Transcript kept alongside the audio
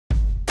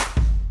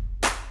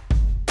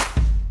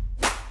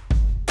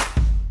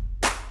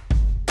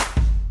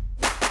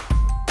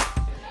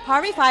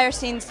Harvey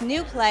Fierstein's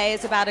new play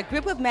is about a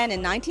group of men in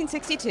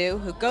 1962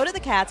 who go to the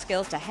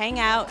Catskills to hang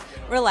out,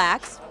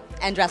 relax,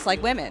 and dress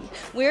like women.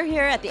 We're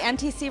here at the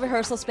MTC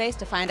rehearsal space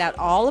to find out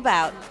all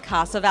about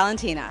Casa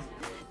Valentina.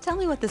 Tell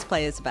me what this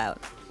play is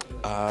about.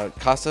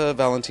 Casa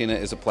Valentina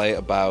is a play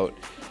about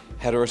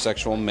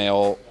heterosexual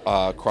male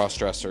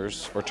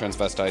cross-dressers or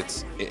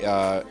transvestites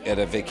at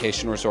a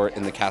vacation resort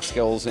in the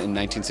Catskills in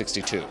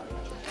 1962.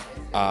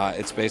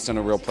 It's based on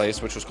a real place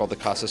which was called the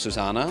Casa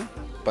Susana,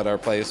 but our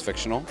play is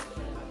fictional.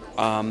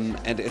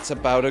 And it's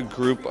about a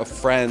group of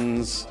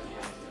friends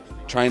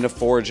trying to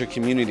forge a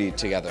community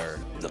together.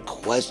 The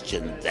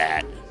question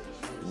that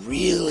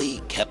really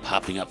kept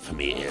popping up for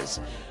me is,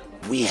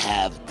 we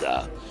have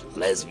the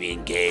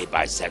lesbian, gay,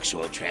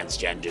 bisexual,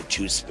 transgender,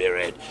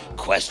 two-spirit,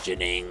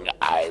 questioning,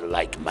 I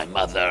like my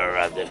mother.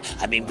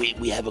 I mean,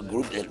 we have a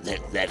group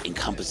that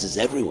encompasses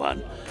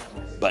everyone,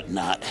 but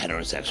not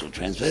heterosexual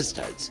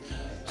transvestites.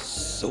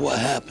 So what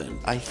happened?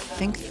 I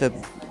think the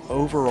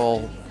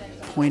overall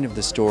point of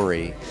the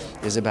story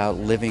is about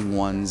living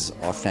one's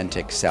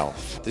authentic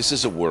self. This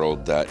is a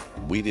world that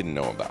we didn't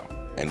know about,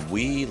 and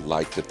we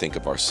like to think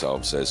of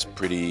ourselves as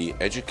pretty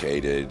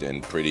educated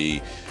and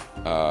pretty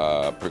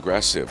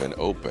progressive and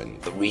open.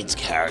 Reed's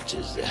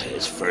character's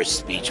his first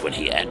speech when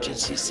he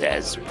enters, he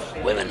says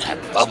women have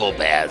bubble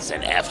baths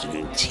and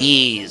afternoon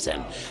teas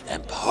and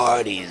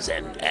parties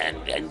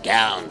and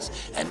gowns,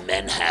 and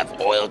men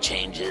have oil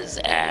changes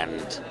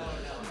and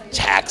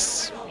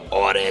tax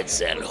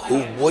audits, and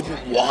who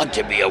wouldn't want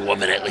to be a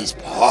woman at least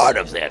part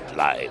of their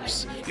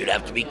lives? You'd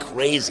have to be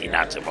crazy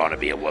not to want to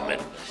be a woman.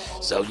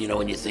 So, you know,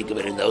 when you think of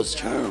it in those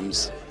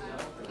terms,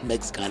 it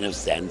makes kind of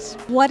sense.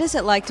 What is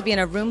it like to be in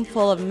a room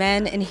full of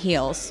men in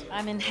heels?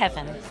 I'm in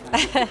heaven.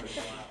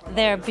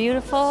 They're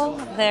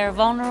beautiful, they're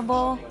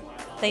vulnerable,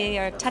 they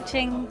are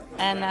touching,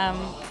 and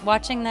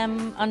watching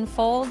them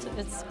unfold,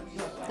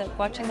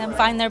 watching them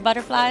find their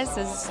butterflies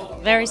is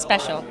very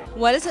special.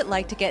 What is it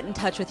like to get in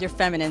touch with your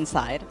feminine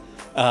side?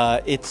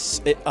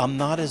 I'm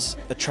not as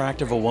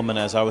attractive a woman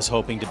as I was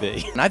hoping to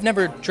be. And I've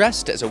never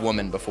dressed as a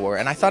woman before,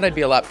 and I thought I'd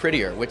be a lot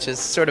prettier, which is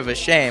sort of a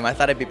shame. I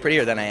thought I'd be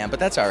prettier than I am, but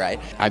that's all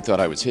right. I thought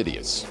I was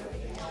hideous.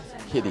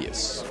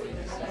 Hideous.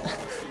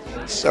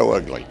 So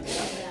ugly.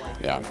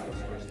 Yeah.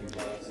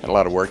 Had a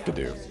lot of work to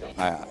do.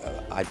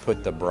 I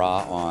put the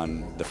bra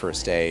on the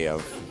first day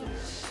of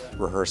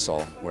rehearsal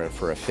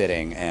for a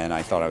fitting, and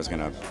I thought I was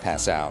going to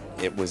pass out.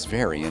 It was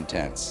very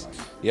intense.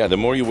 Yeah, the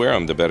more you wear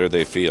them, the better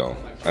they feel.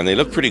 And they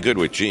look pretty good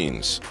with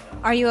jeans.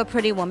 Are you a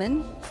pretty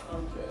woman?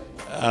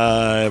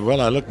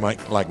 Well, I look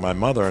like my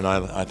mother, and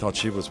I thought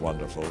she was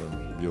wonderful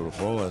and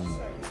beautiful,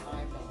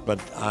 but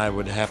I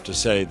would have to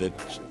say that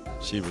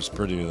she was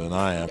prettier than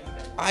I am.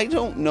 I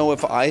don't know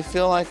if I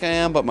feel like I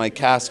am, but my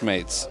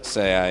castmates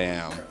say I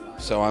am,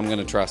 so I'm going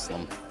to trust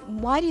them.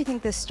 Why do you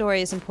think this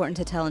story is important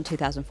to tell in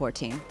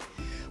 2014?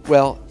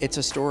 Well, it's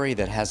a story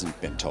that hasn't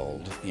been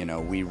told. You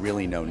know, we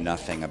really know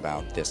nothing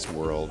about this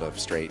world of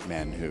straight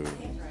men who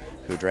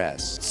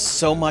dress.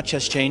 So much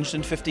has changed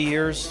in 50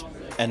 years,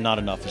 and not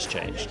enough has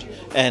changed.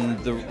 And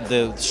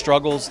the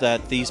struggles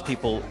that these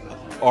people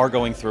are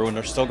going through and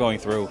are still going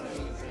through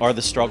are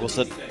the struggles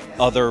that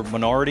other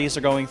minorities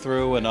are going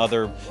through and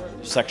other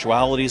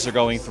sexualities are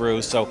going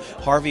through. So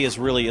Harvey is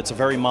really, it's a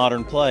very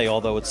modern play,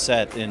 although it's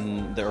set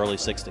in the early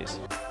 60s.